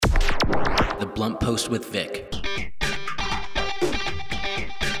The Blunt Post with Vic.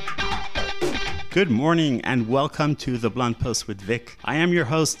 Good morning and welcome to The Blunt Post with Vic. I am your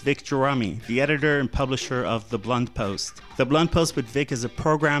host, Vic Gerami, the editor and publisher of The Blunt Post. The Blunt Post with Vic is a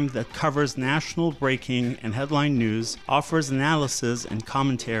program that covers national breaking and headline news, offers analysis and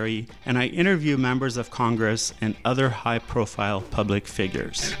commentary, and I interview members of Congress and other high-profile public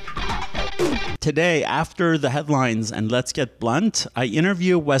figures. Today, after the headlines and Let's Get Blunt, I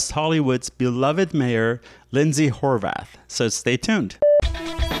interview West Hollywood's beloved mayor, Lindsey Horvath. So stay tuned.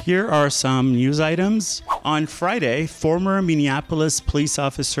 Here are some news items. On Friday, former Minneapolis police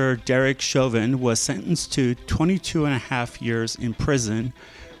officer Derek Chauvin was sentenced to 22 and a half years in prison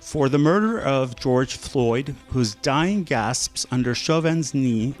for the murder of George Floyd, whose dying gasps under Chauvin's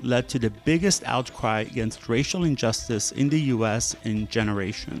knee led to the biggest outcry against racial injustice in the U.S. in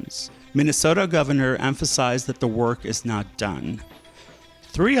generations. Minnesota governor emphasized that the work is not done.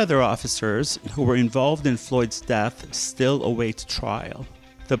 3 other officers who were involved in Floyd's death still await trial.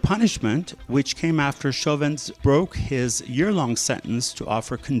 The punishment, which came after Chauvin broke his year-long sentence to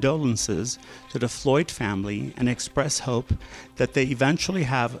offer condolences to the Floyd family and express hope that they eventually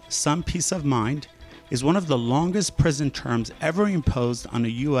have some peace of mind, is one of the longest prison terms ever imposed on a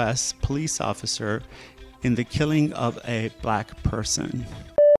U.S. police officer in the killing of a black person.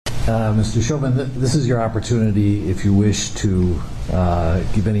 Mr. Chauvin, this is your opportunity if you wish to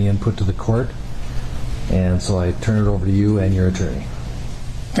give any input to the court, and so I turn it over to you and your attorney.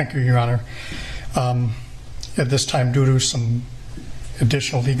 Thank you, Your Honor. At this time, due to some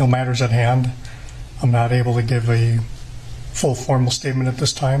additional legal matters at hand, I'm not able to give a full formal statement at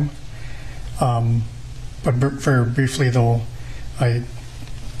this time. But very briefly, though, I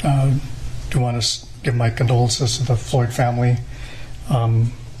do want to give my condolences to the Floyd family.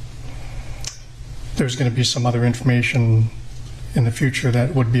 There's going to be some other information in the future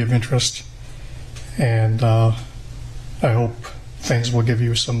that would be of interest, and I hope things will give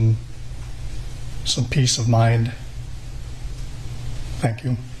you some peace of mind. Thank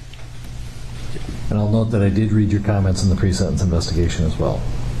you. And I'll note that I did read your comments in the pre-sentence investigation as well.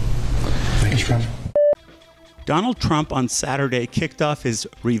 Thanks, John. Donald Trump on Saturday kicked off his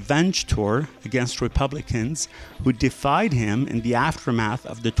revenge tour against Republicans who defied him in the aftermath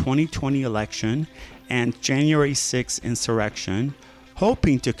of the 2020 election and January 6th insurrection,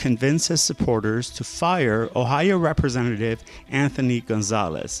 hoping to convince his supporters to fire Ohio Representative Anthony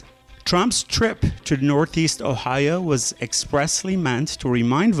Gonzalez. Trump's trip to Northeast Ohio was expressly meant to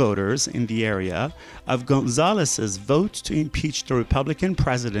remind voters in the area of Gonzalez's vote to impeach the Republican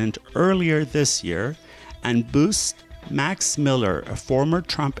president earlier this year and boost Max Miller, a former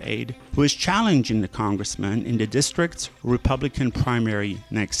Trump aide, who is challenging the congressman in the district's Republican primary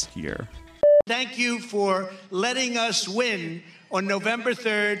next year. Thank you for letting us win on November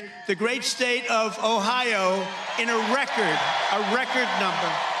 3rd, the great state of Ohio, in a record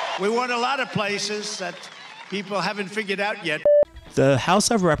number. We won a lot of places that people haven't figured out yet. The House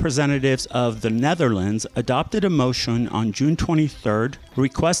of Representatives of the Netherlands adopted a motion on June 23rd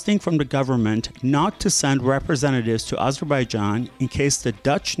requesting from the government not to send representatives to Azerbaijan in case the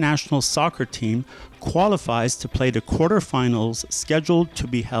Dutch national soccer team qualifies to play the quarterfinals scheduled to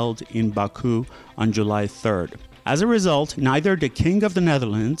be held in Baku on July 3rd. As a result, neither the King of the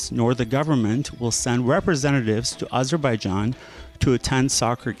Netherlands nor the government will send representatives to Azerbaijan to attend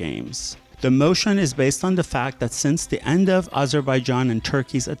soccer games. The motion is based on the fact that since the end of Azerbaijan and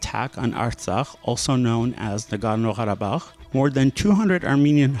Turkey's attack on Artsakh, also known as Nagorno-Karabakh, more than 200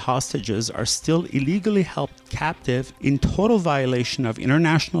 Armenian hostages are still illegally held captive in total violation of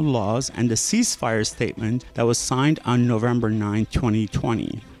international laws and the ceasefire statement that was signed on November 9,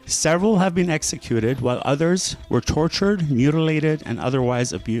 2020. Several have been executed, while others were tortured, mutilated, and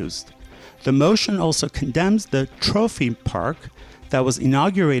otherwise abused. The motion also condemns the trophy park that was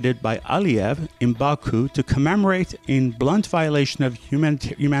inaugurated by Aliyev in Baku to commemorate, in blunt violation of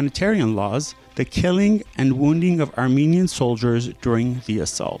humanitarian laws, the killing and wounding of Armenian soldiers during the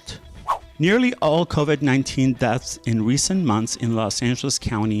assault. Nearly all COVID-19 deaths in recent months in Los Angeles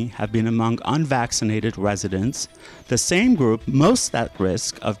County have been among unvaccinated residents, the same group most at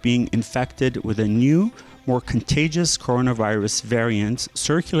risk of being infected with a new, more contagious coronavirus variant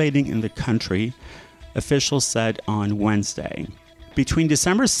circulating in the country, officials said on Wednesday. Between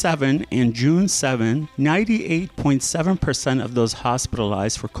December 7 and June 7, 98.7% of those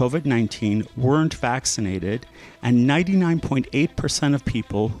hospitalized for COVID-19 weren't vaccinated, and 99.8% of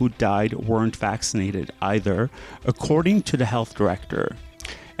people who died weren't vaccinated either, according to the health director.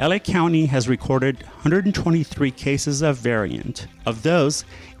 LA County has recorded 123 cases of variant. Of those,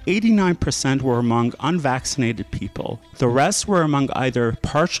 89% were among unvaccinated people. The rest were among either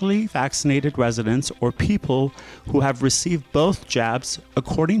partially vaccinated residents or people who have received both jabs,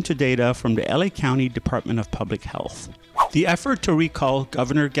 according to data from the LA County Department of Public Health. The effort to recall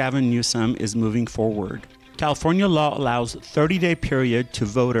Governor Gavin Newsom is moving forward. California law allows a 30-day period to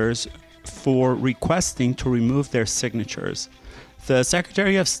voters for requesting to remove their signatures. The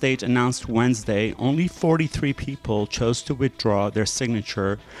Secretary of State announced Wednesday only 43 people chose to withdraw their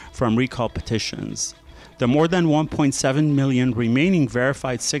signature from recall petitions. The more than 1.7 million remaining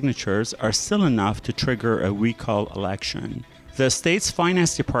verified signatures are still enough to trigger a recall election. The state's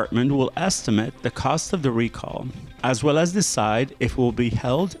finance department will estimate the cost of the recall, as well as decide if it will be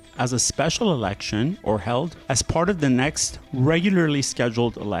held as a special election or held as part of the next regularly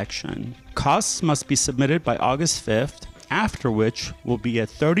scheduled election. Costs must be submitted by August 5th, after which will be a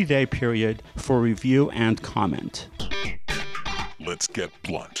 30-day period for review and comment. Let's get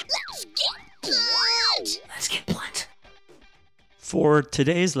blunt. Let's get blunt. For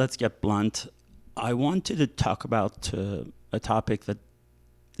today's Let's Get Blunt, I wanted to talk about a topic that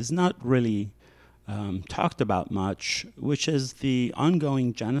is not really talked about much, which is the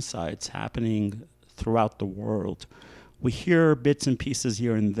ongoing genocides happening throughout the world. We hear bits and pieces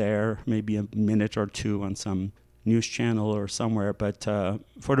here and there, maybe a minute or two on some news channel or somewhere, but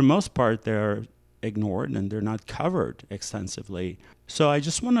for the most part, they're ignored and they're not covered extensively. So I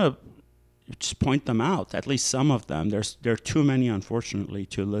just want to just point them out, at least some of them. There are too many, unfortunately,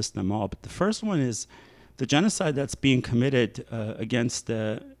 to list them all. But the first one is the genocide that's being committed against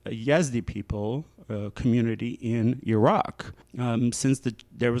the Yazidi people community in Iraq. Since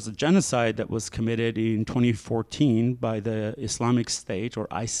there was a genocide that was committed in 2014 by the Islamic State or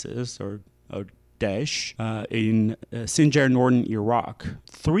ISIS or Daesh in Sinjar, northern Iraq,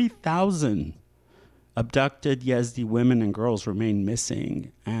 3,000 abducted Yazidi women and girls remain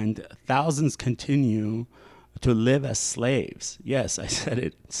missing, and thousands continue to live as slaves. Yes, I said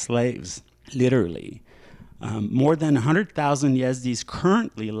it, slaves, literally. More than 100,000 Yazidis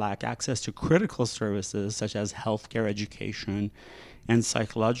currently lack access to critical services such as healthcare, education, and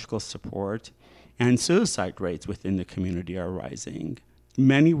psychological support, and suicide rates within the community are rising.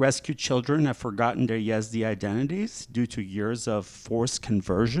 Many rescued children have forgotten their Yazidi identities due to years of forced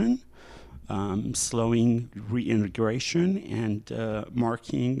conversion, slowing reintegration, and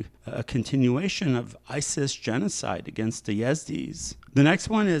marking a continuation of ISIS genocide against the Yazidis. The next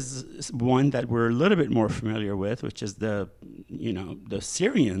one is one that we're a little bit more familiar with, which is the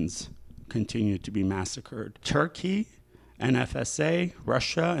Syrians continue to be massacred. Turkey, NFSA,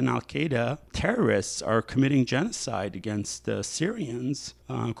 Russia, and Al-Qaeda terrorists are committing genocide against the Syrians,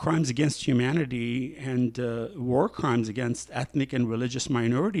 crimes against humanity, and war crimes against ethnic and religious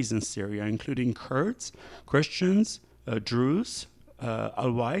minorities in Syria, including Kurds, Christians, Druze,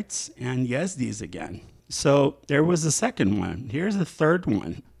 Alawites, and Yazidis again. So there was a second one. Here's a third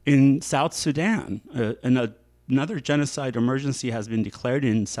one. In South Sudan, another genocide emergency has been declared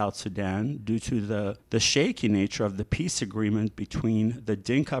in South Sudan due to the shaky nature of the peace agreement between the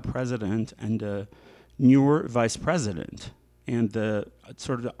Dinka president and the Nuer vice president, and the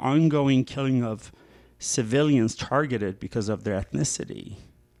sort of the ongoing killing of civilians targeted because of their ethnicity.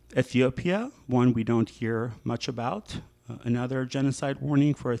 Ethiopia, one we don't hear much about, another genocide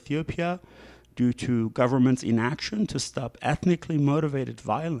warning for Ethiopia due to government's inaction to stop ethnically motivated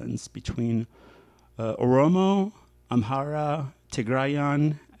violence between Oromo, Amhara,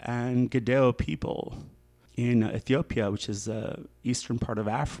 Tigrayan, and Gedeo people in Ethiopia, which is the eastern part of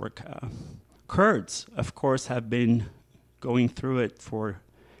Africa. Kurds, of course, have been going through it for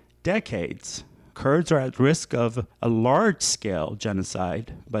decades. Kurds are at risk of a large-scale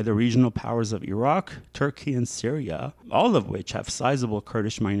genocide by the regional powers of Iraq, Turkey, and Syria, all of which have sizable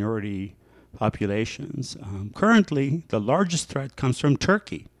Kurdish minority populations. Currently, the largest threat comes from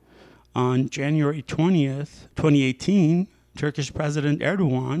Turkey. On January 20th, 2018, Turkish President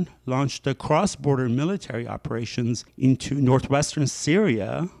Erdogan launched a cross-border military operations into northwestern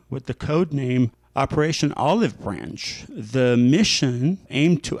Syria with the code name Operation Olive Branch. The mission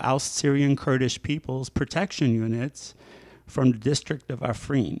aimed to oust Syrian Kurdish People's Protection Units from the district of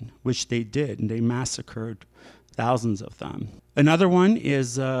Afrin, which they did, and they massacred thousands of them. Another one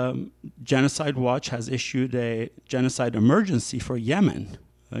is Genocide Watch has issued a genocide emergency for Yemen.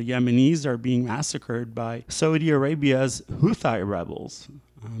 Yemenis are being massacred by Saudi Arabia's Houthi rebels.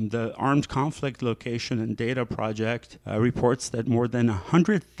 The Armed Conflict Location and Data Project reports that more than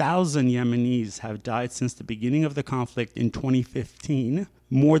 100,000 Yemenis have died since the beginning of the conflict in 2015.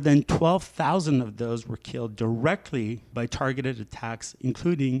 More than 12,000 of those were killed directly by targeted attacks,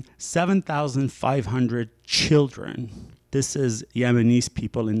 including 7,500 children. this is Yemenis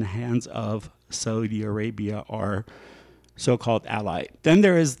people in the hands of Saudi Arabia, our so-called ally. Then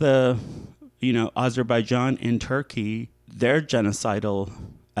there is the, Azerbaijan and Turkey, their genocidal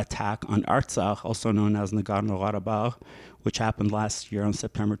attack on Artsakh, also known as Nagorno-Karabakh, which happened last year on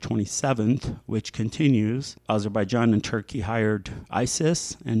September 27th, which continues. Azerbaijan and Turkey hired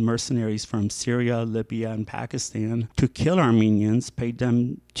ISIS and mercenaries from Syria, Libya, and Pakistan to kill Armenians, paid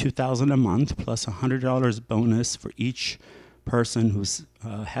them $2,000 a month plus $100 bonus for each person whose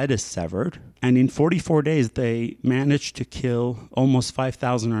head is severed. And in 44 days, they managed to kill almost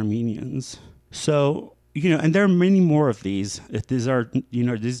 5,000 Armenians. So, and there are many more of these. These are, these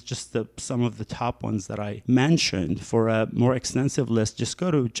are just some of the top ones that I mentioned. For a more extensive list, just go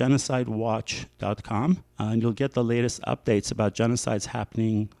to genocidewatch.com and you'll get the latest updates about genocides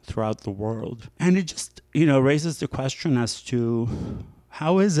happening throughout the world. And it just, raises the question as to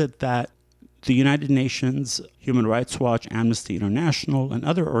how is it that the United Nations, Human Rights Watch, Amnesty International, and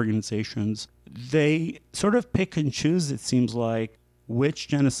other organizations, they sort of pick and choose, it seems like, which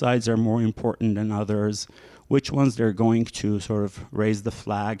genocides are more important than others, which ones they're going to sort of raise the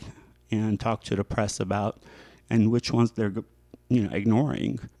flag and talk to the press about, and which ones they're,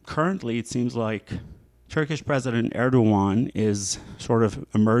 ignoring. Currently, it seems like Turkish President Erdogan is sort of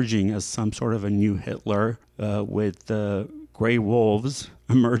emerging as some sort of a new Hitler, with the Grey Wolves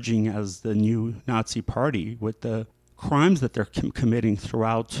emerging as the new Nazi party, with the crimes that they're committing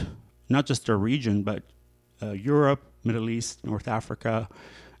throughout not just their region, but Europe, Middle East, North Africa,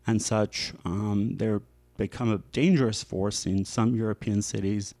 and such. They're become a dangerous force in some European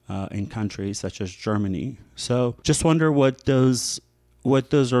cities in countries such as Germany. So just wonder what those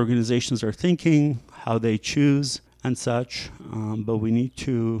organizations are thinking, how they choose, and such. But we need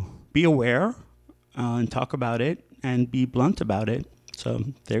to be aware and talk about it and be blunt about it. So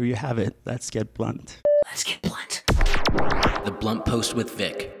there you have it. Let's get blunt. Let's get blunt. The Blunt Post with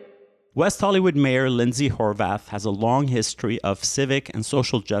Vic. West Hollywood Mayor Lindsey Horvath has a long history of civic and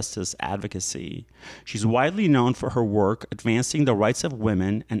social justice advocacy. She's widely known for her work advancing the rights of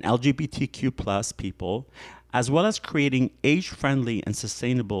women and LGBTQ+ people, as well as creating age-friendly and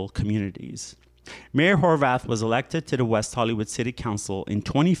sustainable communities. Mayor Horvath was elected to the West Hollywood City Council in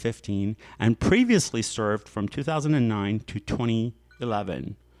 2015 and previously served from 2009 to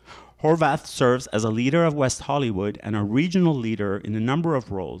 2011. Horvath serves as a leader of West Hollywood and a regional leader in a number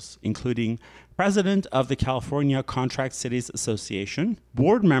of roles, including president of the California Contract Cities Association,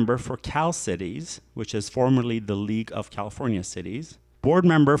 board member for Cal Cities, which is formerly the League of California Cities, board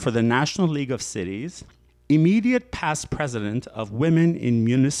member for the National League of Cities, immediate past president of Women in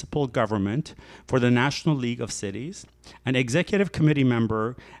Municipal Government for the National League of Cities, an executive committee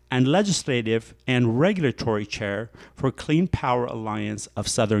member and legislative and regulatory chair for Clean Power Alliance of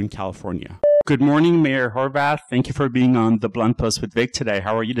Southern California. Good morning, Mayor Horvath. Thank you for being on the Blunt Post with Vic today.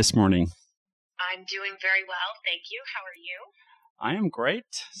 How are you this morning? I'm doing very well, thank you. How are you? I am great,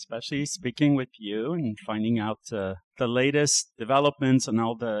 especially speaking with you and finding out the latest developments and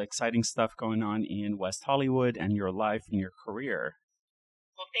all the exciting stuff going on in West Hollywood and your life and your career.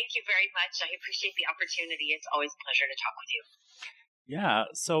 Well, thank you very much. I appreciate the opportunity. It's always a pleasure to talk with you. Yeah,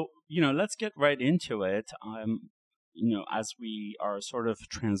 so, let's get right into it. As we are sort of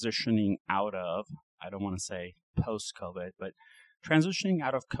transitioning out of, I don't want to say post-COVID, but transitioning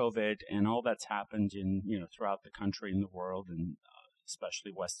out of COVID and all that's happened in, throughout the country and the world, and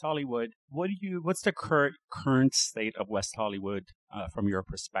especially West Hollywood, what's the current state of West Hollywood from your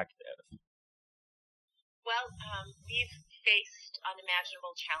perspective? Well, we've faced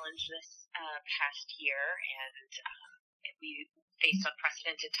unimaginable challenge this past year, and we faced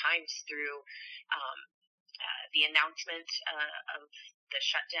unprecedented times through the announcement of the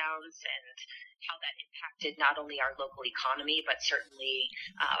shutdowns and how that impacted not only our local economy, but certainly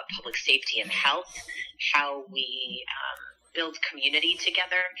public safety and health, how we build community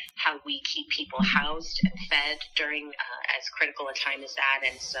together, how we keep people housed and fed during as critical a time as that.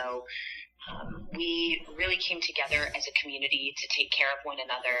 And so we really came together as a community to take care of one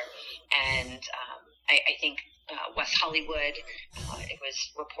another. And I think West Hollywood, it was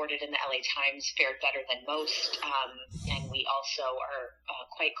reported in the LA Times, fared better than most. And we also are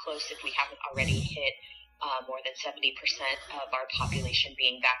quite close, if we haven't already hit more than 70% of our population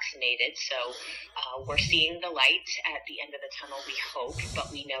being vaccinated. So we're seeing the light at the end of the tunnel, we hope,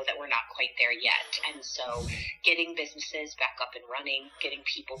 but we know that we're not quite there yet. And so getting businesses back up and running, getting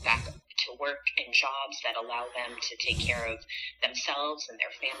people back to work and jobs that allow them to take care of themselves and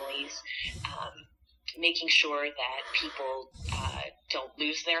their families, making sure that people don't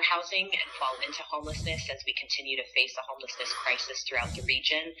lose their housing and fall into homelessness as we continue to face a homelessness crisis throughout the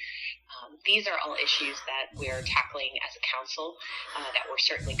region. These are all issues that we're tackling as a council that we're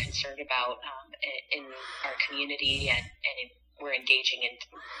certainly concerned about in our community, and we're engaging in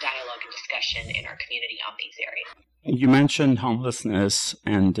dialogue and discussion in our community on these areas. You mentioned homelessness,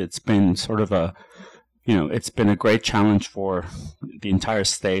 and it's been sort of it's been a great challenge for the entire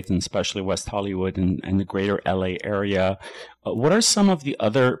state, and especially West Hollywood and the greater LA area. What are some of the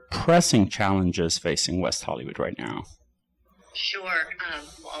other pressing challenges facing West Hollywood right now? Sure.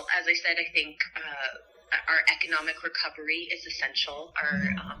 Well, as I said, I think our economic recovery is essential.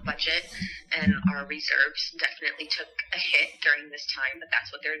 Our budget and our reserves definitely took a hit during this time, but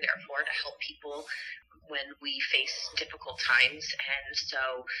that's what they're there for, to help people when we face difficult times. And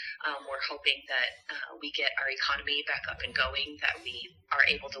so we're hoping that we get our economy back up and going, that we are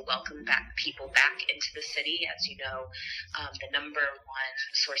able to welcome people back into the city. As you know, the number one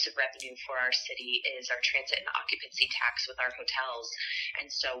source of revenue for our city is our transit and occupancy tax with our hotels. And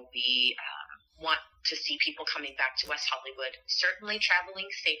so we want to see people coming back to West Hollywood, certainly traveling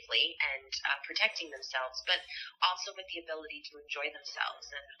safely and protecting themselves, but also with the ability to enjoy themselves.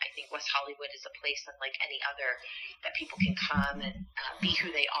 And I think West Hollywood is a place unlike any other that people can come and be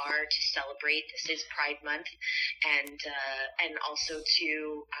who they are, to celebrate. This is Pride Month, and also to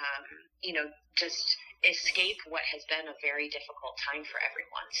just escape what has been a very difficult time for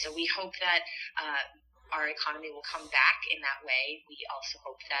everyone. So we hope that our economy will come back in that way. We also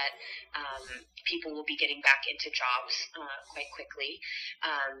hope that people will be getting back into jobs quite quickly,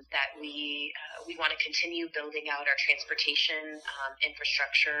 that we want to continue building out our transportation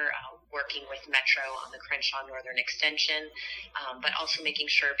infrastructure, working with Metro on the Crenshaw Northern Extension, but also making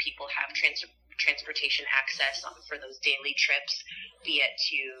sure people have transportation access for those daily trips, be it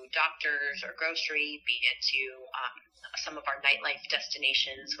to doctors or grocery, be it to some of our nightlife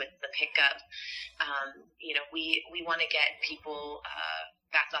destinations with the pickup. We want to get people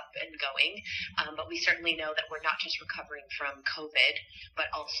back up and going, but we certainly know that we're not just recovering from COVID, but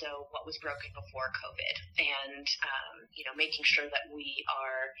also what was broken before COVID, and making sure that we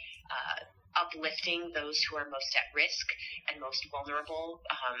are uplifting those who are most at risk and most vulnerable.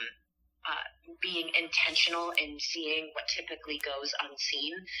 Being intentional in seeing what typically goes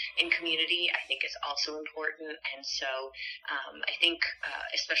unseen in community, I think, is also important. And so I think,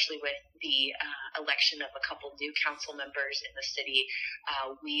 especially with the election of a couple new council members in the city,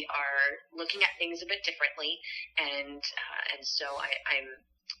 we are looking at things a bit differently. And so I'm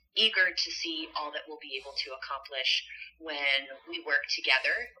eager to see all that we'll be able to accomplish when we work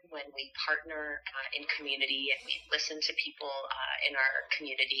together, when we partner in community, and we listen to people in our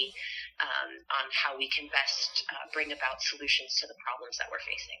community on how we can best bring about solutions to the problems that we're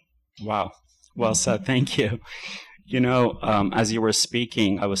facing. Wow. Well said. Thank you. As you were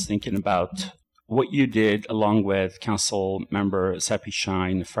speaking, I was thinking about what you did along with Council Member Seppi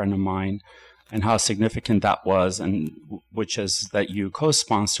Shine, a friend of mine, and how significant that was, and which is that you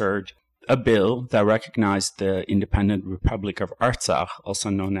co-sponsored a bill that recognized the Independent Republic of Artsakh, also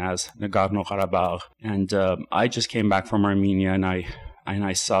known as Nagorno-Karabakh. And I just came back from Armenia, and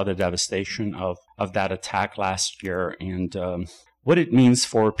I saw the devastation of that attack last year, and what it means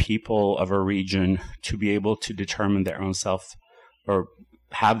for people of a region to be able to determine their own self, or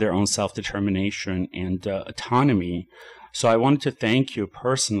have their own self-determination and autonomy. So I wanted to thank you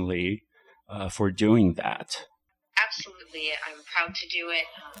personally for doing that. Absolutely. I'm proud to do it.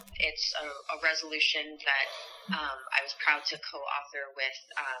 It's a resolution that I was proud to co-author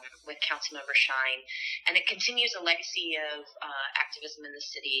with Councilmember Shine, and it continues a legacy of activism in the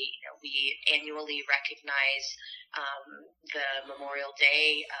city. We annually recognize the Memorial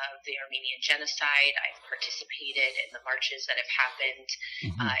Day of the Armenian Genocide. I've participated in the marches that have happened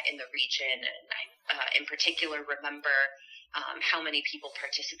in the region, and I, in particular, remember how many people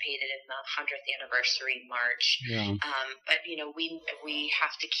participated in the 100th anniversary march. Yeah. But we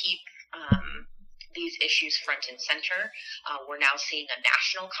have to keep these issues front and center. We're now seeing a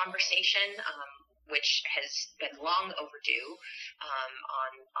national conversation, which has been long overdue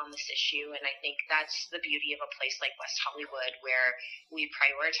on this issue. And I think that's the beauty of a place like West Hollywood, where we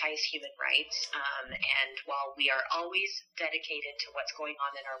prioritize human rights. And while we are always dedicated to what's going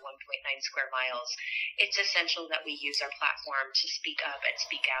on in our 1.9 square miles, it's essential that we use our platform to speak up and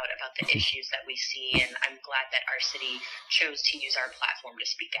speak out about the issues that we see. And I'm glad that our city chose to use our platform to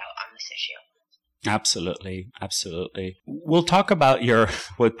speak out on this issue. Absolutely. Absolutely. We'll talk about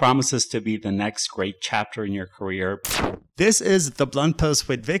what promises to be the next great chapter in your career. This is The Blunt Post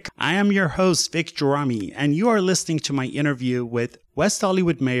with Vic. I am your host, Vic Gerami, and you are listening to my interview with West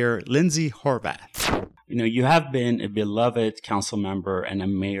Hollywood Mayor Lindsey Horvath. You have been a beloved council member and a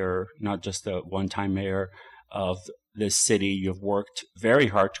mayor, not just a one-time mayor of this city. You've worked very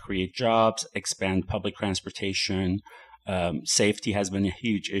hard to create jobs, expand public transportation. Safety has been a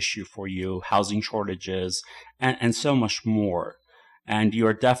huge issue for you, housing shortages, and so much more. And you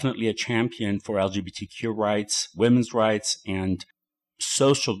are definitely a champion for LGBTQ rights, women's rights, and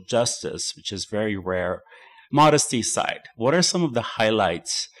social justice, which is very rare. Modesty aside, what are some of the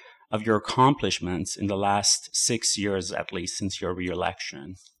highlights of your accomplishments in the last 6 years, at least, since your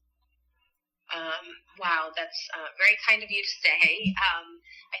re-election? Wow, that's very kind of you to say.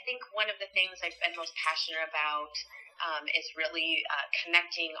 I think one of the things I've been most passionate about is really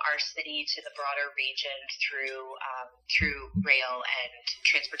connecting our city to the broader region through rail and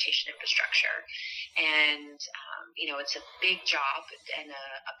transportation infrastructure. And, it's a big job and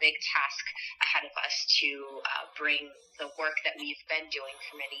a big task ahead of us to bring the work that we've been doing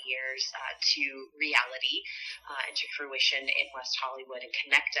for many years to reality and to fruition in West Hollywood and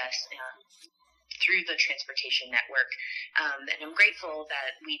connect us through the transportation network. And I'm grateful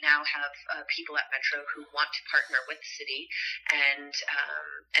that we now have people at Metro who want to partner with the city and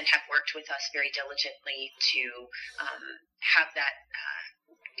have worked with us very diligently to have that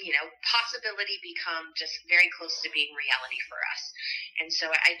possibility become just very close to being reality for us. And so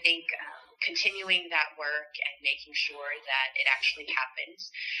I think continuing that work and making sure that it actually happens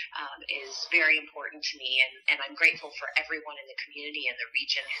is very important to me. And I'm grateful for everyone in the community and the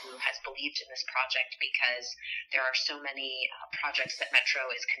region who has believed in this project, because there are so many projects that Metro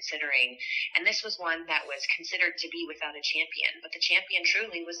is considering. And this was one that was considered to be without a champion. But the champion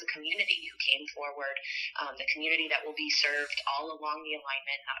truly was the community who came forward, the community that will be served all along the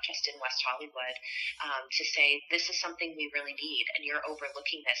alignment, not just in West Hollywood, to say this is something we really need, and you're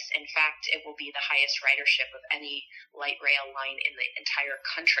overlooking this. In fact, it will be the highest ridership of any light rail line in the entire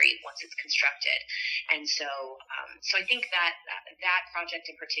country once it's constructed. And so I think that project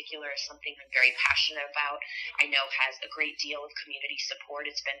in particular is something I'm very passionate about. I know has a great deal of community support.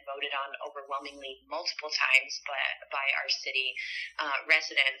 It's been voted on overwhelmingly multiple times by our city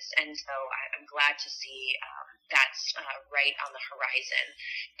residents. And so I'm glad to see that's right on the horizon.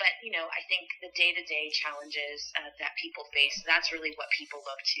 But, I think the day-to-day challenges that people face, that's really what people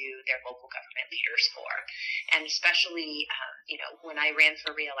look to their local government leaders for. And especially, when I ran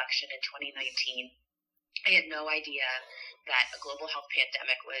for re-election in 2019, I had no idea that a global health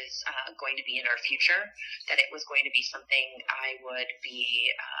pandemic was going to be in our future, that it was going to be something I would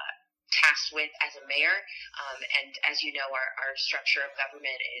be tasked with as a mayor. And as you know, our structure of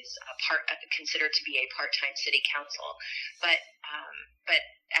government is considered to be a part-time city council. But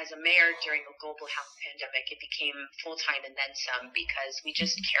as a mayor during a global health pandemic, it became full-time and then some, because we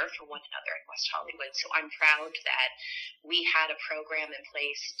just care for one another in West Hollywood. So I'm proud that we had a program in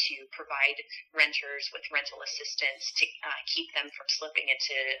place to provide renters with rental assistance to keep them from slipping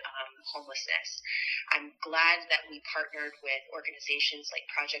into homelessness. I'm glad that we partnered with organizations like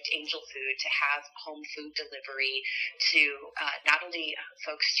Project Angel Food to have home food delivery to not only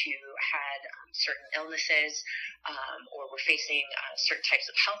folks who had certain illnesses or were facing certain types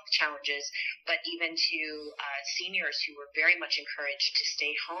of health challenges, but even to seniors who were very much encouraged to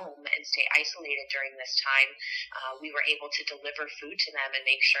stay home and stay isolated during this time. We were able to deliver food to them and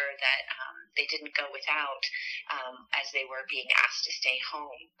make sure that they didn't go without as they were being asked to stay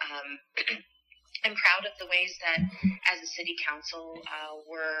home. I'm proud of the ways that, as a city council,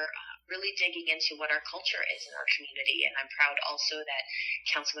 we're really digging into what our culture is in our community. And I'm proud also that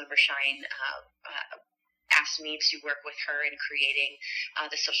Councilmember Shine asked me to work with her in creating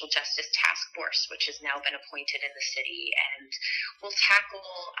the Social Justice Task Force, which has now been appointed in the city, and will tackle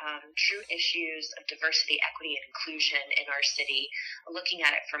true issues of diversity, equity, and inclusion in our city, looking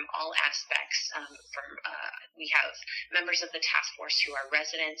at it from all aspects. We have members of the task force who are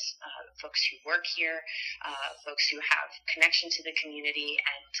residents, folks who work here, folks who have connection to the community,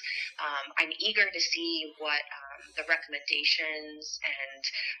 and I'm eager to see what the recommendations and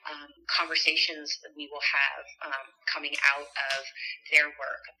conversations that we will have coming out of their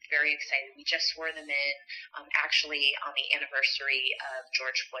work. I'm very excited. We just swore them in actually on the anniversary of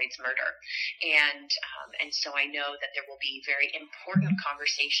George Floyd's murder. And so I know that there will be very important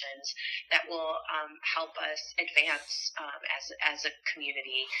conversations that will help us advance as a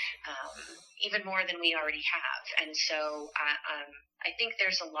community even more than we already have. And so I think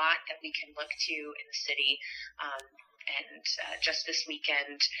there's a lot that we can look to in the city. And just this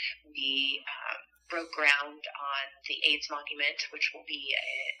weekend, we broke ground on the AIDS monument, which will be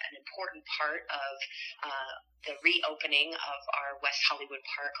an important part of the reopening of our West Hollywood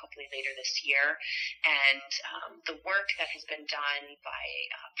Park, hopefully later this year. And the work that has been done by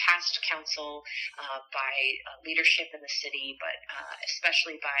past council, by leadership in the city, but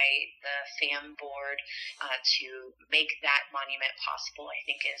especially by the FAM board to make that monument possible, I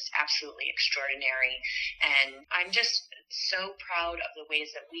think is absolutely extraordinary. And I'm just so proud of the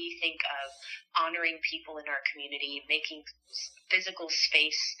ways that we think of honoring people in our community, making physical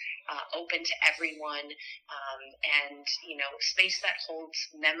space open to everyone, and space that holds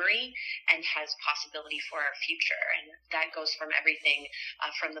memory and has possibility for our future. And that goes from everything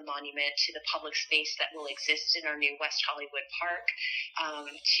from the monument to the public space that will exist in our new West Hollywood Park,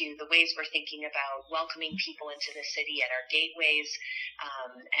 to the ways we're thinking about welcoming people into the city at our gateways,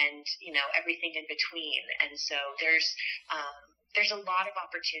 and everything in between. And so there's a lot of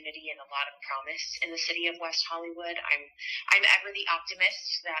opportunity and a lot of promise in the city of West Hollywood. I'm ever the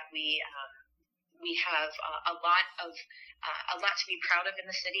optimist that we have a lot to be proud of in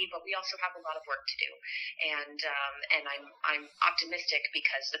the city, but we also have a lot of work to do. And I'm optimistic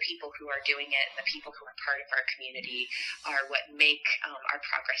because the people who are doing it, the people who are part of our community, are what make our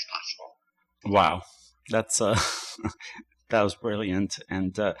progress possible. Wow, that's that was brilliant,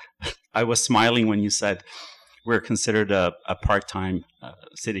 and I was smiling when you said we're considered a part-time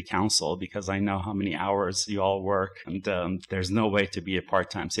city council, because I know how many hours you all work, and there's no way to be a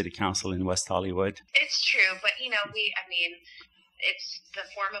part-time city council in West Hollywood. It's true, but it's the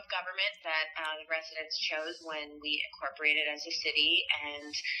form of government that the residents chose when we incorporated as a city, and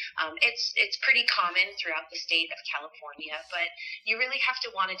it's pretty common throughout the state of California. But you really have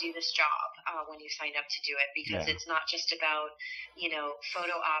to want to do this job when you sign up to do it, because it's not just about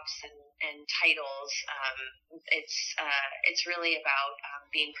photo ops and titles. It's really about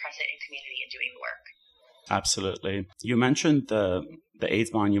being present in community and doing the work. Absolutely. You mentioned the AIDS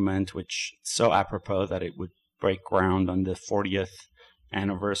monument, which is so apropos that it would break ground on the 40th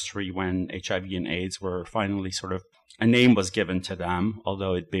anniversary when HIV and AIDS were finally sort of, a name was given to them,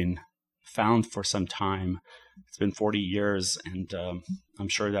 although it'd been found for some time. It's been 40 years, and I'm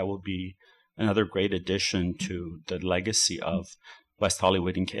sure that will be another great addition to the legacy of West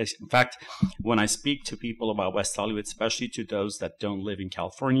Hollywood. In fact, when I speak to people about West Hollywood, especially to those that don't live in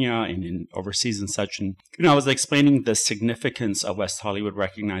California and in overseas and such, and I was explaining the significance of West Hollywood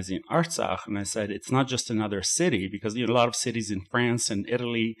recognizing Artsakh, and I said it's not just another city, because a lot of cities in France and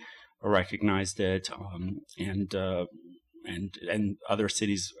Italy recognized it, and other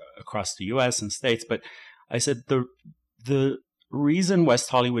cities across the U.S. and states. But I said the reason West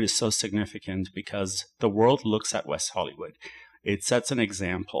Hollywood is so significant because the world looks at West Hollywood. It sets an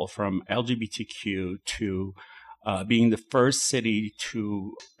example from LGBTQ to being the first city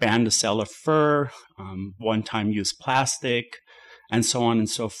to ban the sale of fur, one-time use plastic, and so on and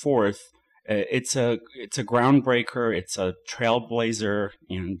so forth. It's a groundbreaker. It's a trailblazer,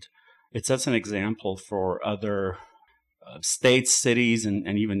 and it sets an example for other states, cities,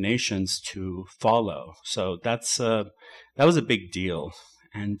 and even nations to follow. So that was a big deal.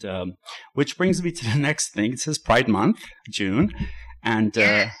 And which brings me to the next thing. It says Pride Month, June. And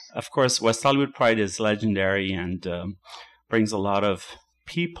of course, West Hollywood Pride is legendary and brings a lot of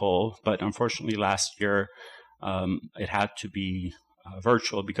people. But unfortunately, last year, it had to be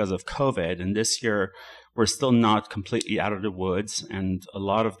virtual because of COVID. And this year, we're still not completely out of the woods. And a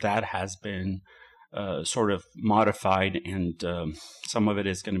lot of that has been sort of modified, and some of it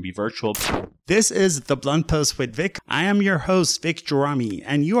is going to be virtual. This is The Blunt Post with Vic. I am your host, Vic Gerami,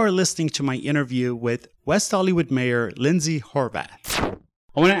 and you are listening to my interview with West Hollywood Mayor Lindsey Horvath.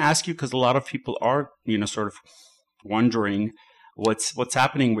 I want to ask you, because a lot of people are, sort of wondering what's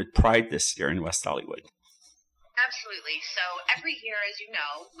happening with Pride this year in West Hollywood. Absolutely. So every year, as you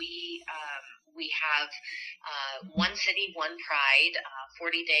know, we have One City, One Pride,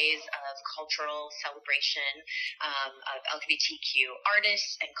 40 days of cultural celebration of LGBTQ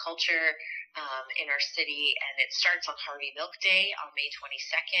artists and culture in our city, and it starts on Harvey Milk Day on May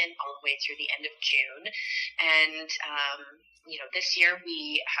 22nd all the way through the end of June. And this year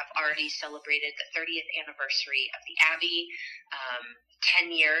we have already celebrated the 30th anniversary of the Abbey,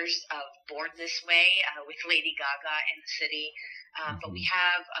 10 years of Born This Way with Lady Gaga in the city. But we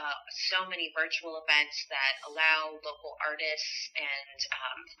have so many virtual events that allow local artists and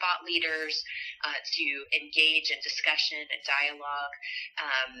thought leaders to engage in discussion and dialogue.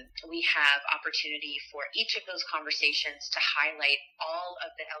 We have opportunity for each of those conversations to highlight all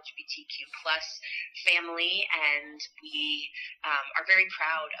of the LGBTQ plus family, and we are very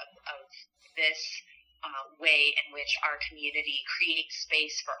proud of this way in which our community creates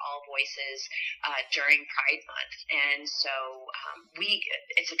space for all voices during Pride Month. And so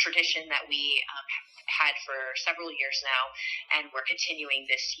it's a tradition that we have had for several years now, and we're continuing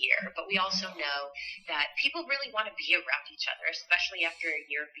this year. But we also know that people really want to be around each other, especially after a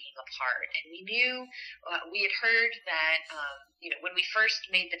year of being apart. And we knew, we had heard that, when we first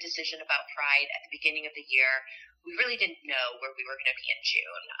made the decision about Pride at the beginning of the year, we really didn't know where we were going to be in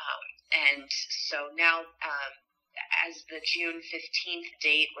June. And so now, as the June 15th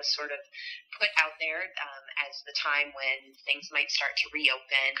date was sort of put out there as the time when things might start to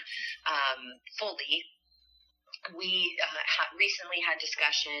reopen fully, we recently had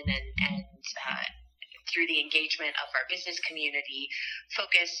discussion and through the engagement of our business community,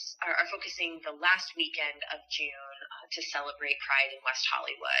 are focusing the last weekend of June to celebrate Pride in West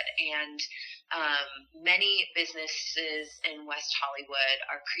Hollywood. And many businesses in West Hollywood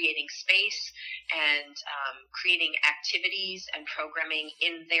are creating space and creating activities and programming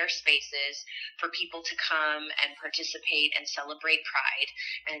in their spaces for people to come and participate and celebrate Pride.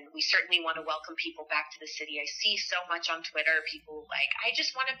 And we certainly want to welcome people back to the city. I see so much on Twitter, people like, I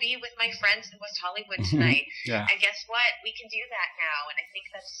just want to be with my friends in West Hollywood tonight. Yeah. And guess what? We can do that now. And I think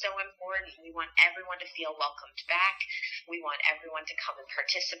that's so important. We want everyone to feel welcomed back. We want everyone to come and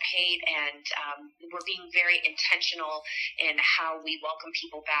participate. And we're being very intentional in how we welcome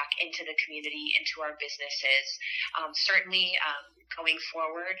people back into the community, into our businesses. Certainly, going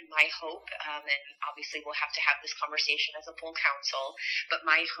forward, my hope, and obviously we'll have to have this conversation as a full council, but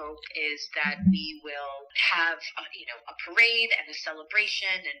my hope is that we will have a parade and a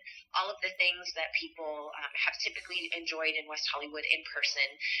celebration and all of the things that people have typically enjoyed in West Hollywood in person,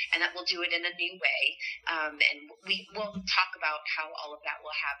 and that we'll do it in a new way. And we will talk about how all of that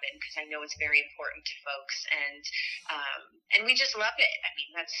will happen, because I know it's very important to folks, and we just love it. I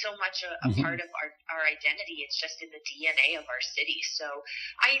mean, that's so much a part of our identity. It's just in the DNA of our city. So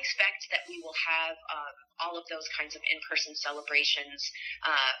I expect that we will have all of those kinds of in-person celebrations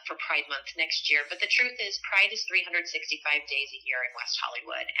for Pride Month next year. But the truth is, Pride is 365 days a year in West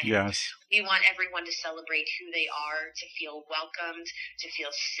Hollywood. And Yes. we want everyone to celebrate who they are, to feel welcomed, to feel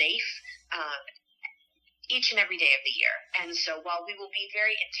safe, each and every day of the year. And so while we will be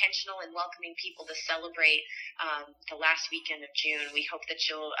very intentional in welcoming people to celebrate the last weekend of June, we hope that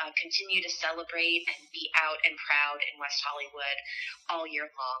you'll continue to celebrate and be out and proud in West Hollywood all year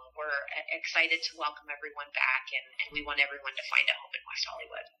long. We're excited to welcome everyone back, and we want everyone to find a home in West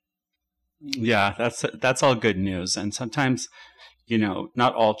Hollywood. Yeah, that's all good news. And sometimes,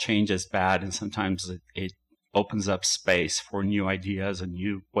 not all change is bad, and sometimes it opens up space for new ideas and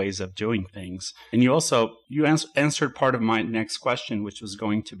new ways of doing things. And you answered part of my next question, which was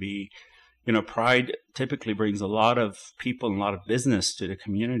going to be, Pride typically brings a lot of people and a lot of business to the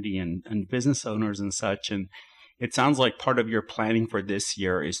community and business owners and such. And it sounds like part of your planning for this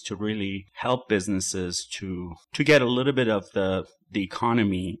year is to really help businesses to get a little bit of the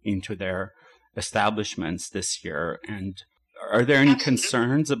economy into their establishments this year. And are there any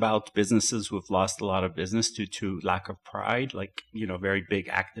concerns about businesses who've lost a lot of business due to lack of Pride, like, very big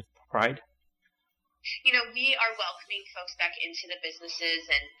active Pride? We are welcoming folks back into the businesses,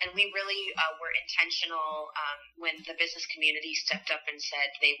 and we really were intentional when the business community stepped up and said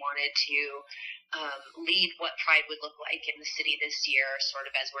they wanted to lead what Pride would look like in the city this year, sort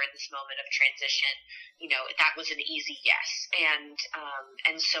of as we're in this moment of transition. That was an easy yes.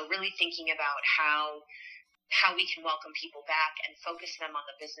 And so really thinking about how we can welcome people back and focus them on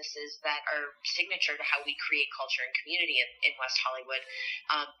the businesses that are signature to how we create culture and community in West Hollywood.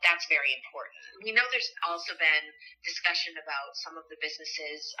 That's very important. We know there's also been discussion about some of the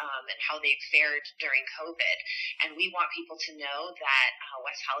businesses and how they've fared during COVID. And we want people to know that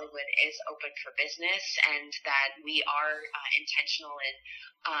West Hollywood is open for business, and that we are intentional in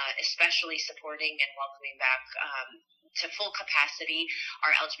especially supporting and welcoming back to full capacity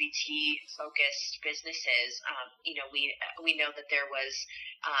our LGBT-focused businesses. We know that there was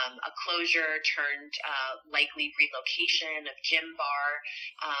a closure turned likely relocation of Gym Bar.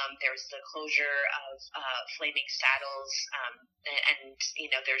 There was the closure of Flaming Saddles, and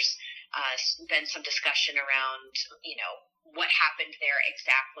there's been some discussion around what happened there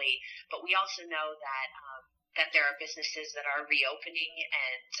exactly. But we also know that that there are businesses that are reopening,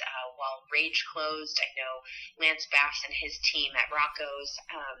 and while Rage closed, I know Lance Bass and his team at Rocco's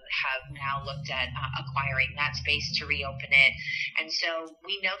have now looked at acquiring that space to reopen it. And so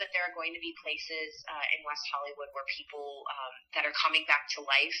we know that there are going to be places in West Hollywood where people that are coming back to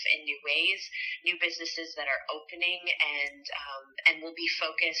life in new ways, new businesses that are opening, and will be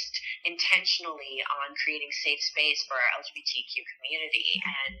focused intentionally on creating safe space for our LGBTQ community.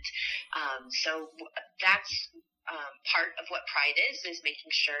 And so that's part of what Pride is making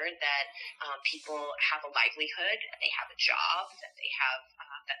sure that people have a livelihood, they have a job, that they have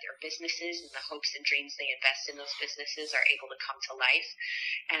that their businesses and the hopes and dreams they invest in those businesses are able to come to life.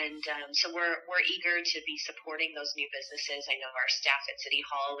 And so we're eager to be supporting those new businesses. I know our staff at City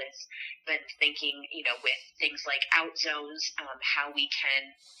Hall has been thinking, with things like out zones, how we can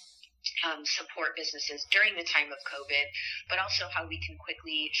support businesses during the time of COVID, but also how we can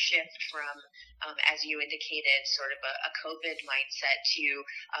quickly shift from, as you indicated, sort of a COVID mindset to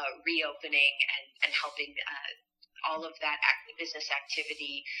reopening and helping all of that business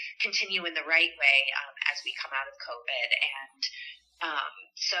activity continue in the right way as we come out of COVID. And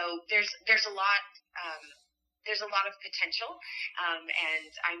so there's a lot. There's a lot of potential,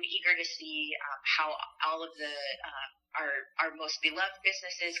 and I'm eager to see how all of the our most beloved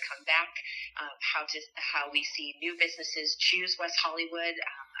businesses come back, how we see new businesses choose West Hollywood.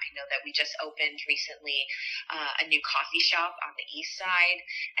 I know that we just opened recently a new coffee shop on the east side,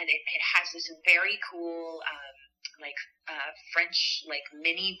 and it has this very cool French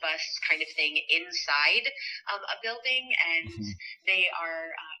mini bus kind of thing inside a building, and they are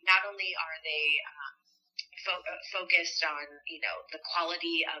not only are they focused on the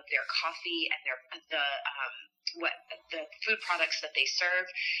quality of their coffee and the food products that they serve,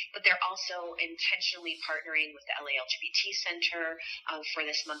 but they're also intentionally partnering with the LA LGBT Center for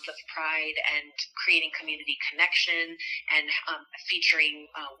this month of Pride and creating community connection and featuring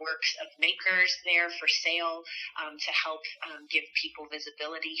works of makers there for sale to help give people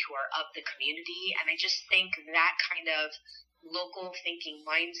visibility who are of the community. And I just think that kind of local thinking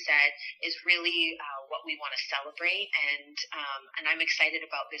mindset is really what we want to celebrate, and I'm excited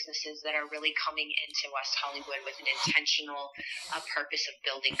about businesses that are really coming into West Hollywood with an intentional purpose of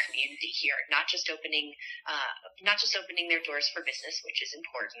building community here, not just opening their doors for business, which is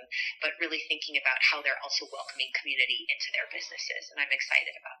important, but really thinking about how they're also welcoming community into their businesses, and I'm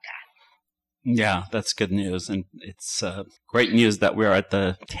excited about that. Yeah, that's good news, and it's great news that we're at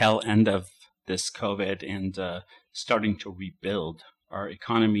the tail end of this COVID and starting to rebuild our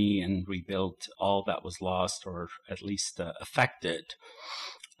economy and rebuild all that was lost or at least affected.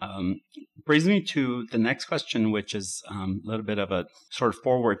 Brings me to the next question, which is a little bit of a sort of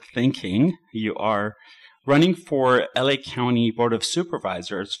forward thinking. You are running for LA County Board of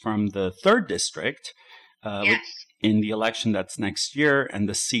Supervisors from the 3rd District Yes. in the election that's next year, and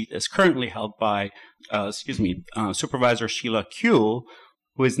the seat is currently held by, Supervisor Sheila Kuehl,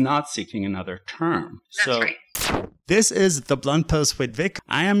 who is not seeking another term. That's right. This is The Blunt Post with Vic.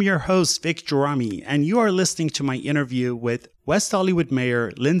 I am your host, Vic Gerami, and you are listening to my interview with West Hollywood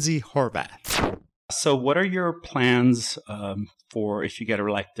Mayor Lindsey Horvath. So what are your plans for if you get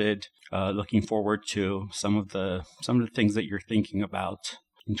elected, looking forward to some of the things that you're thinking about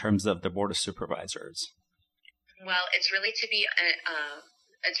in terms of the Board of Supervisors? Well, it's really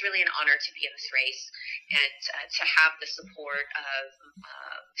an honor to be in this race and to have the support of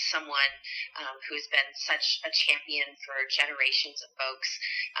someone who has been such a champion for generations of folks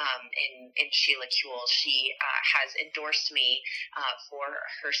in Sheila Kuehl. She has endorsed me for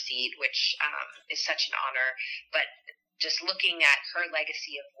her seat, which is such an honor. But just looking at her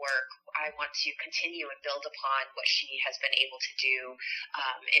legacy of work, I want to continue and build upon what she has been able to do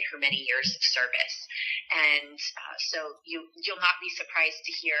in her many years of service. And so you'll not be surprised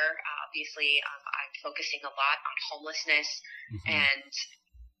to hear, obviously, I'm focusing a lot on homelessness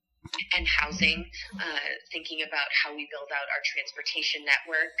and housing, thinking about how we build out our transportation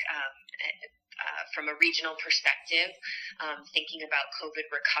network from a regional perspective, thinking about COVID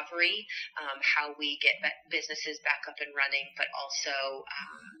recovery, how we get businesses back up and running, but also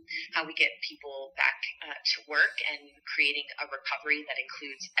how we get people back to work and creating a recovery that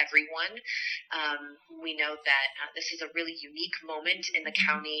includes everyone. We know that this is a really unique moment in the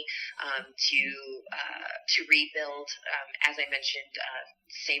county to rebuild. As I mentioned,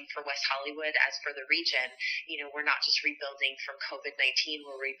 same for West Hollywood as for the region. We're not just rebuilding from COVID-19,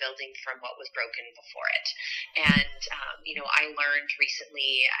 we're rebuilding from what was broken before it. And, I learned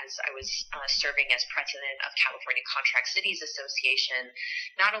recently as I was serving as president of California Contract Cities Association,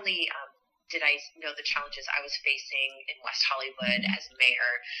 not only did I know the challenges I was facing in West Hollywood as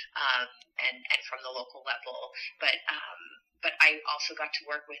mayor, and from the local level. But I also got to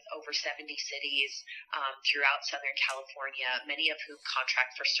work with over 70 cities throughout Southern California, many of whom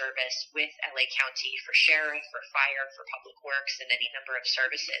contract for service with LA County for sheriff, for fire, for public works, and any number of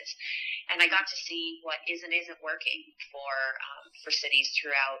services. And I got to see what is and isn't working for cities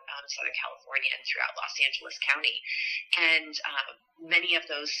throughout Southern California and throughout Los Angeles County. And many of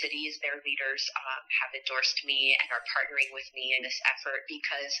those cities, their leaders have endorsed me and are partnering with me in this effort,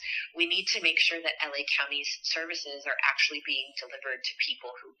 because we need to make sure that LA County's services are actually being delivered to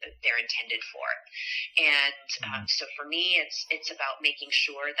people who they're intended for. And so for me, it's about making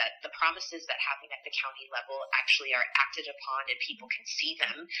sure that the promises that happen at the county level actually are acted upon and people can see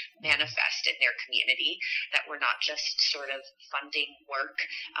them manifest in their community, that we're not just sort of funding work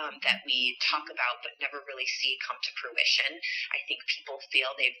that we talk about but never really see come to fruition. I think people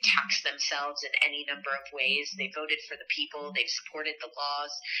feel they've taxed themselves in any number of ways. They voted for the people, they've supported the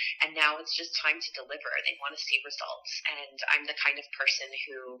laws, and now it's just time to deliver. They want to see results. And I'm the kind of person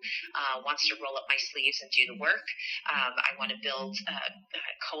who wants to roll up my sleeves and do the work. I want to build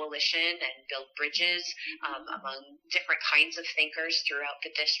a coalition and build bridges among different kinds of thinkers throughout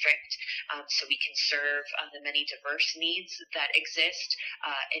the district, so we can serve the many diverse needs that exist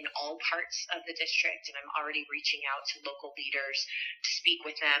in all parts of the district. And I'm already reaching out to local leaders to speak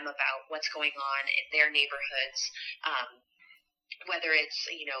with them about what's going on in their neighborhoods, whether it's,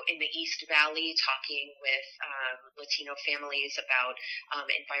 in the East Valley, talking with Latino families about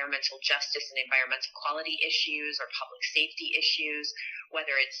environmental justice and environmental quality issues or public safety issues,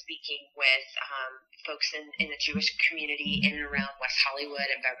 whether it's speaking with folks in the Jewish community in and around West Hollywood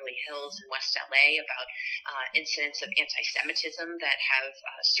and Beverly Hills and West LA about incidents of anti-Semitism that have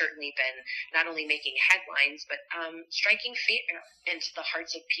certainly been not only making headlines, but striking fear into the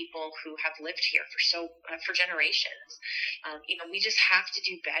hearts of people who have lived here for generations. We just have to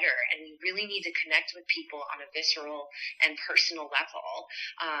do better, and we really need to connect with people on a visceral and personal level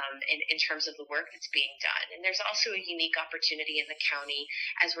in terms of the work that's being done. And there's also a unique opportunity in the county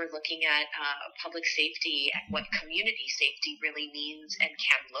as we're looking at public safety and what community safety really means and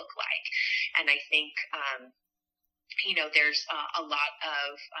can look like. And I think, there's a lot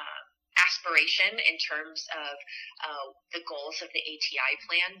of aspiration in terms of the goals of the ATI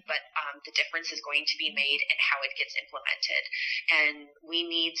plan, but the difference is going to be made in how it gets implemented. And we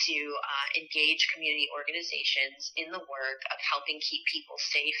need to engage community organizations in the work of helping keep people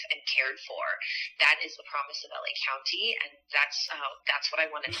safe and cared for. That is the promise of LA County, and that's what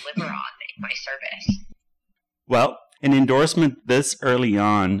I want to deliver on in my service. Well, an endorsement this early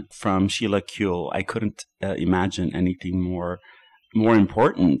on from Sheila Kuehl, I couldn't imagine anything more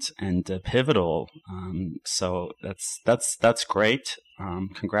important and pivotal. So that's great.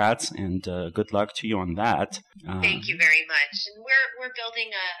 Congrats and good luck to you on that. Thank you very much. And we're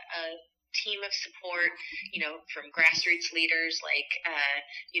building a team of support, from grassroots leaders like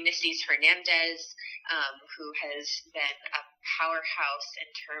Eunices Hernandez, who has been a powerhouse in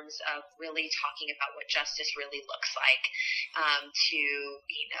terms of really talking about what justice really looks like, to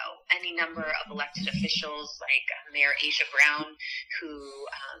any number of elected officials like Mayor Asia Brown, who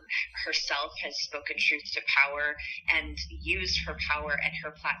herself has spoken truth to power and used her power and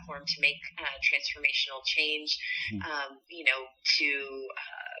her platform to make transformational change, to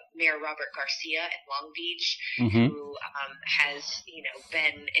Mayor Robert Garcia in Long Beach, who has,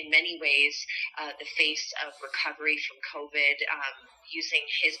 been in many ways the face of recovery from COVID, using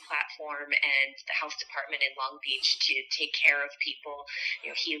his platform and the health department in Long Beach to take care of people.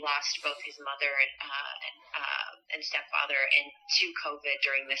 He lost both his mother and stepfather to COVID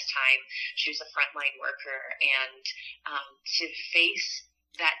during this time. She was a frontline worker, and to face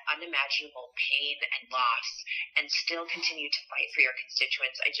that unimaginable pain and loss and still continue to fight for your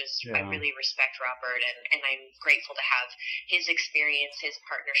constituents. I really respect Robert, and I'm grateful to have his experience, his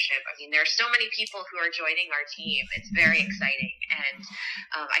partnership. I mean, there are so many people who are joining our team. It's very exciting, and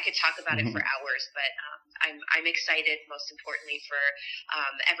I could talk about it for hours, but I'm excited, most importantly, for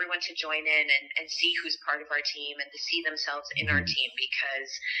everyone to join in and see who's part of our team and to see themselves in our team, because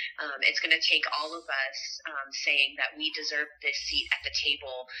it's going to take all of us saying that we deserve this seat at the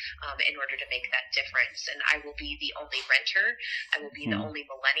table in order to make that difference. And I will be the only renter. I will be the only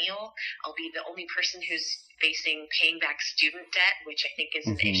millennial. I'll be the only person who's paying back student debt, which I think is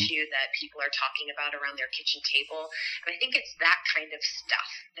an issue that people are talking about around their kitchen table. And I think it's that kind of stuff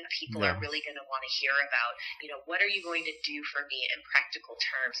that people are really going to want to hear about. What are you going to do for me in practical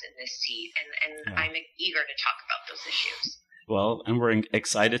terms in this seat? And I'm eager to talk about those issues. Well, and we're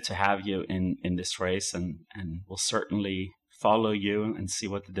excited to have you in this race, and we'll certainly follow you and see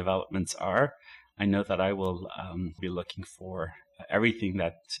what the developments are. I know that I will be looking for everything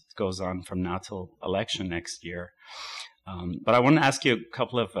that goes on from now till election next year. But I want to ask you a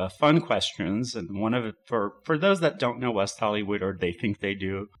couple of fun questions. And one of it, for those that don't know West Hollywood or they think they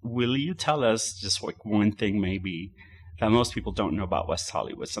do, will you tell us just like one thing maybe that most people don't know about West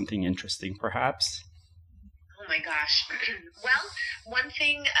Hollywood, something interesting perhaps? Oh my gosh. Well, one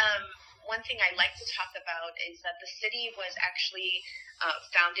thing I like to talk about is that the city was actually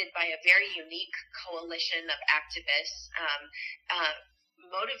founded by a very unique coalition of activists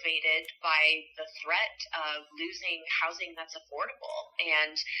motivated by the threat of losing housing that's affordable.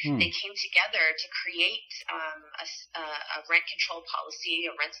 And they came together to create a rent control policy,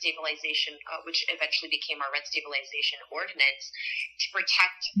 a rent stabilization, which eventually became our rent stabilization ordinance, to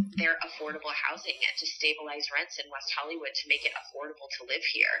protect their affordable housing and to stabilize rents in West Hollywood to make it affordable to live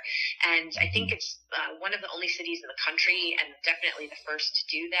here. And I think it's one of the only cities in the country and definitely the first to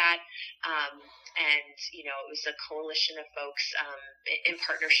do that. And, you know, it was a coalition of folks in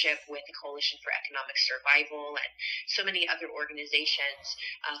partnership with the Coalition for Economic Survival and so many other organizations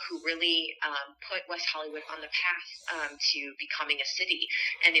who really put West Hollywood on the path to becoming a city.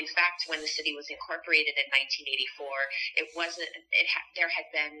 And in fact, when the city was incorporated in 1984, there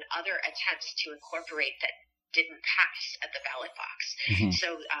had been other attempts to incorporate that didn't pass at the ballot box.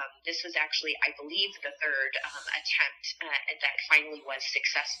 So this was actually, I believe, the third attempt that finally was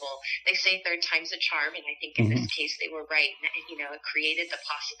successful. They say third time's a charm, and I think in this case they were right. And, you know, it created the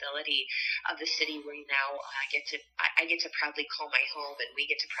possibility of the city where now I get to proudly call my home, and we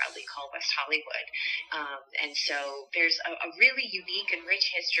get to proudly call West Hollywood. And so there's a really unique and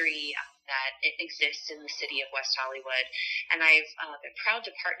rich history that exists in the city of West Hollywood. And I've been proud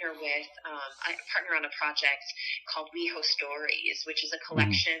to partner on a project called We Host Stories, which is a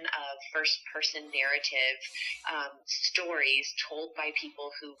collection of first-person narrative stories told by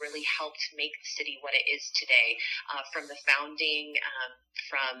people who really helped make the city what it is today, from the founding,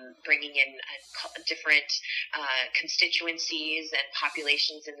 from bringing in different constituencies and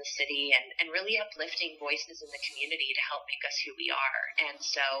populations in the city, and really uplifting voices in the community to help make us who we are. And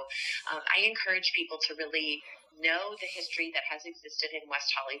so I encourage people to really know the history that has existed in West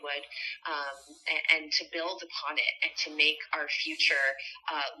Hollywood, and to build upon it and to make our future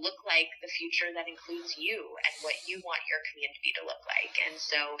look like the future that includes you and what you want your community to look like. And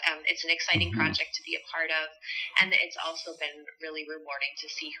so it's an exciting project to be a part of, and it's also been really rewarding to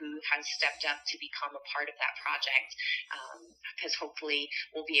see who has stepped up to become a part of that project, because hopefully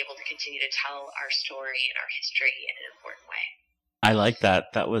we'll be able to continue to tell our story and our history in an important way. I like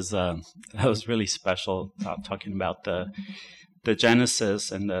that. That was really special, talking about the genesis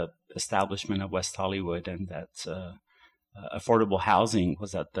and the establishment of West Hollywood, and that affordable housing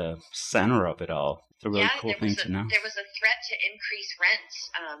was at the center of it all. It's a really cool thing to know. There was a threat to increase rents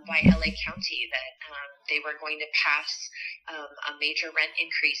by LA County, that they were going to pass a major rent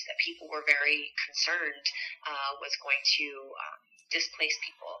increase that people were very concerned was going to displace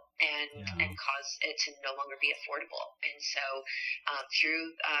people and cause it to no longer be affordable. And so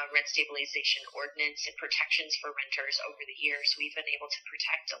through rent stabilization ordinance and protections for renters over the years, we've been able to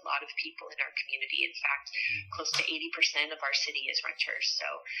protect a lot of people in our community. In fact, close to 80% of our city is renters. So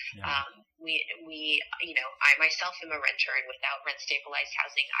we you know, I myself am a renter, and without rent stabilized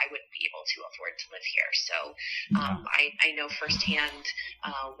housing, I wouldn't be able to afford to live here. So I know firsthand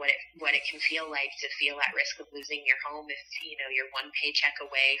what it can feel like to feel at risk of losing your home if, you know, you're one paycheck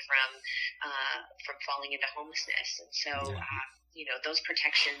away from falling into homelessness. And so you know, those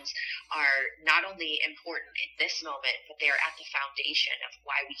protections are not only important at this moment, but they're at the foundation of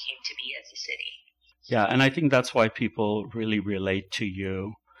why we came to be as a city. Yeah, and I think that's why people really relate to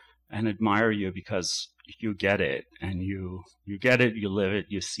you and admire you, because you get it, and you get it, you live it,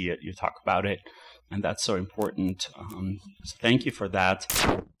 you see it, you talk about it, and that's so important. So thank you for that.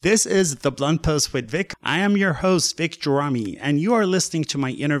 This is The Blunt Post with Vic. I am your host, Vic Gerami, and you are listening to my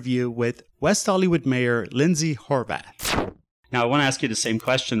interview with West Hollywood Mayor Lindsey Horvath. Now, I want to ask you the same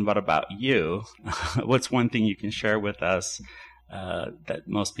question, but about you. What's one thing you can share with us that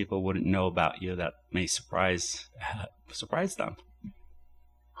most people wouldn't know about you that may surprise them?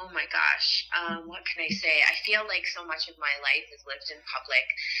 Oh my gosh, what can I say? I feel like so much of my life is lived in public.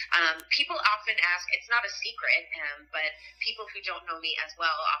 People often ask, it's not a secret, but people who don't know me as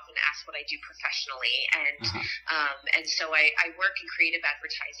well often ask what I do professionally. And so I work in creative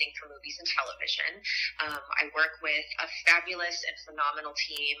advertising for movies and television. I work with a fabulous and phenomenal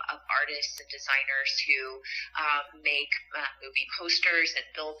team of artists and designers who make movie posters and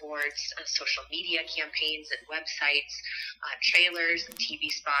billboards, social media campaigns and websites, trailers and TV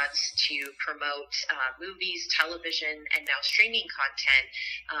spots, spots to promote movies, television, and now streaming content.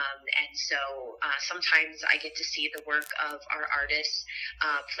 And so sometimes I get to see the work of our artists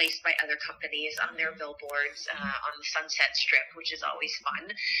placed by other companies on their billboards on the Sunset Strip, which is always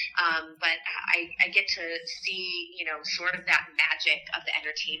fun. But I get to see, sort of that magic of the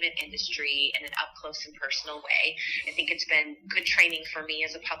entertainment industry in an up-close and personal way. I think it's been good training for me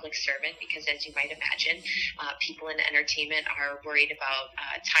as a public servant because, as you might imagine, people in entertainment are worried about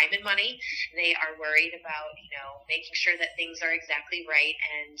time and money. They are worried about, making sure that things are exactly right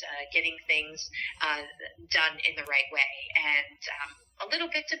and getting things done in the right way. And a little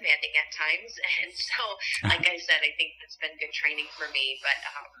bit demanding at times. And so, like I said, I think it's been good training for me. But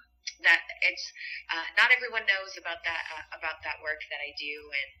that it's not everyone knows about that work that I do,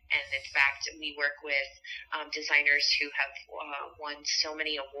 and in fact we work with designers who have won so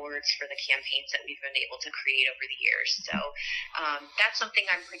many awards for the campaigns that we've been able to create over the years. So that's something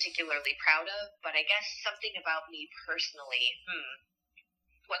I'm particularly proud of. But I guess something about me personally,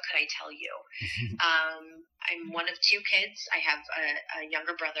 what could I tell you? I'm one of two kids. I have a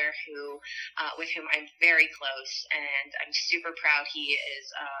younger brother with whom I'm very close, and I'm super proud. He is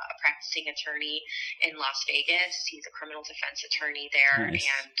a practicing attorney in Las Vegas. He's a criminal defense attorney there. Nice.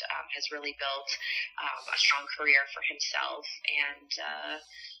 And has really built a strong career for himself. And,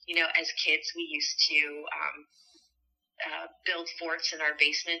 as kids, we used to build forts in our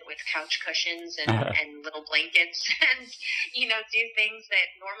basement with couch cushions and little blankets and, do things that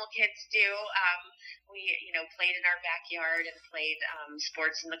normal kids do. We, played in our backyard and played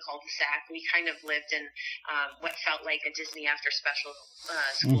sports in the cul-de-sac. We kind of lived in what felt like a Disney after school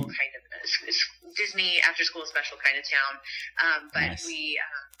kind of Disney after school special kind of town. But nice.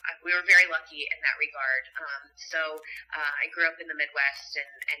 We were very lucky in that regard. So I grew up in the Midwest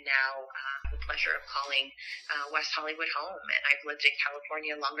and now have the pleasure of calling West Hollywood home. And I've lived in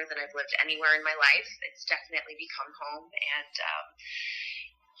California longer than I've lived anywhere in my life. It's definitely become home. And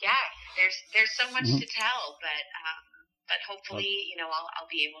there's so much to tell, but hopefully, I'll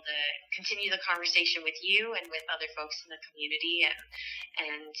be able to continue the conversation with you and with other folks in the community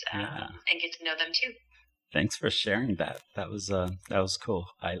and get to know them too. Thanks for sharing that. That was cool.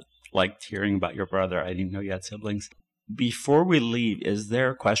 I liked hearing about your brother. I didn't know you had siblings. Before we leave, is there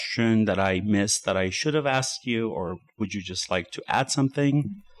a question that I missed that I should have asked you, or would you just like to add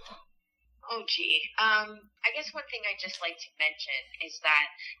something? Oh, gee. I guess one thing I'd just like to mention is that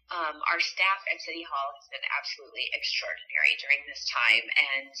our staff at City Hall has been absolutely extraordinary during this time.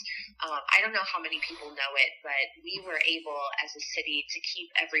 And I don't know how many people know it, but we were able as a city to keep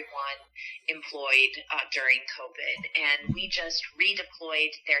everyone employed during COVID. And we just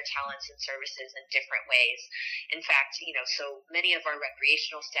redeployed their talents and services in different ways. In fact, so many of our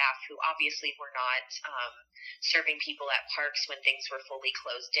recreational staff who obviously were not serving people at parks when things were fully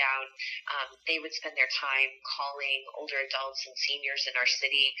closed down, they would spend their time calling older adults and seniors in our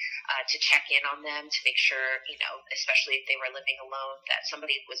city to check in on them, to make sure, especially if they were living alone, that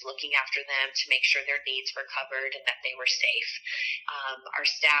somebody was looking after them, to make sure their needs were covered and that they were safe. Our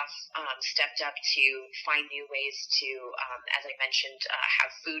staff stepped up to find new ways to, as I mentioned,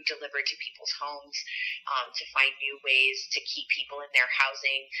 have food delivered to people's homes, to find new ways to keep people in their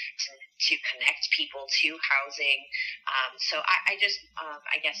housing, to connect people to housing. So I just,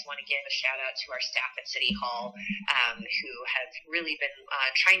 I guess, want to give a shout out to our staff at City Hall, who have really been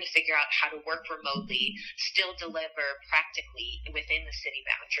trying to figure out how to work remotely, still deliver practically within the city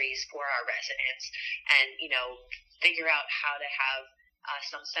boundaries for our residents, and figure out how to have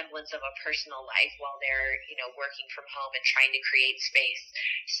some semblance of a personal life while they're working from home and trying to create space.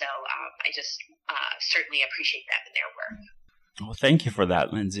 So I just certainly appreciate that in their work. Well, thank you for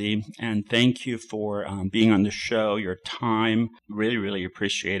that, Lindsey. And thank you for being on the show, your time. Really, really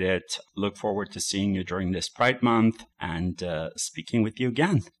appreciate it. Look forward to seeing you during this Pride Month and speaking with you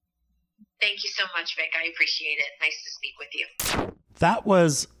again. Thank you so much, Vic. I appreciate it. Nice to speak with you. That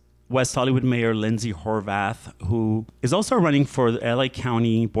was West Hollywood Mayor Lindsey Horvath, who is also running for the LA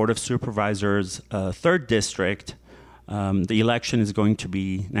County Board of Supervisors, 3rd District. The election is going to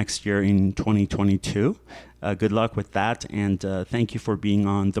be next year in 2022. Good luck with that, and thank you for being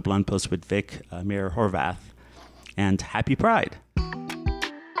on The Blunt Post with Vic, Mayor Horvath, and happy Pride.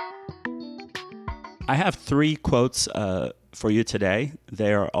 I have 3 quotes for you today.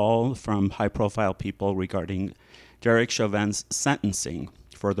 They are all from high-profile people regarding Derek Chauvin's sentencing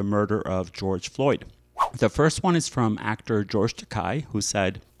for the murder of George Floyd. The first one is from actor George Takei, who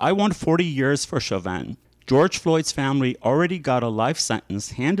said, "I want 40 years for Chauvin. George Floyd's family already got a life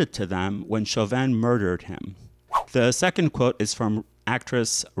sentence handed to them when Chauvin murdered him." The second quote is from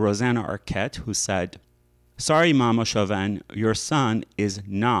actress Rosanna Arquette, who said, Sorry, Mama Chauvin, your son is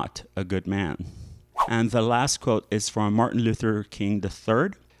not a good man. And the last quote is from Martin Luther King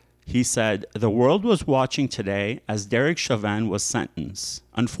III. He said, "The world was watching today as Derek Chauvin was sentenced.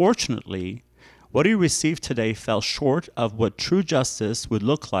 Unfortunately, what he received today fell short of what true justice would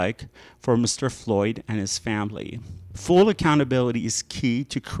look like for Mr. Floyd and his family. Full accountability is key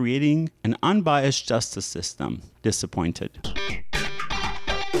to creating an unbiased justice system." Disappointed.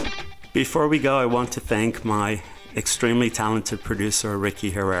 Before we go, I want to thank my extremely talented producer,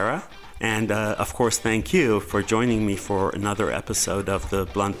 Ricky Herrera. And, of course, thank you for joining me for another episode of The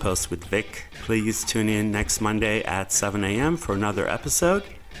Blunt Post with Vic. Please tune in next Monday at 7 a.m. for another episode.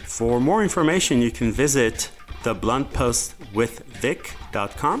 For more information, you can visit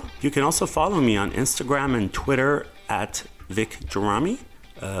thebluntpostwithvic.com. You can also follow me on Instagram and Twitter at Vic Gerami.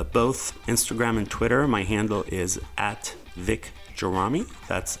 Both Instagram and Twitter, my handle is at Vic Gerami.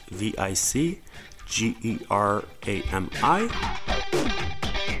 That's VICGERAMI.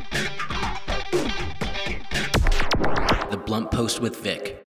 The Blunt Post with Vic.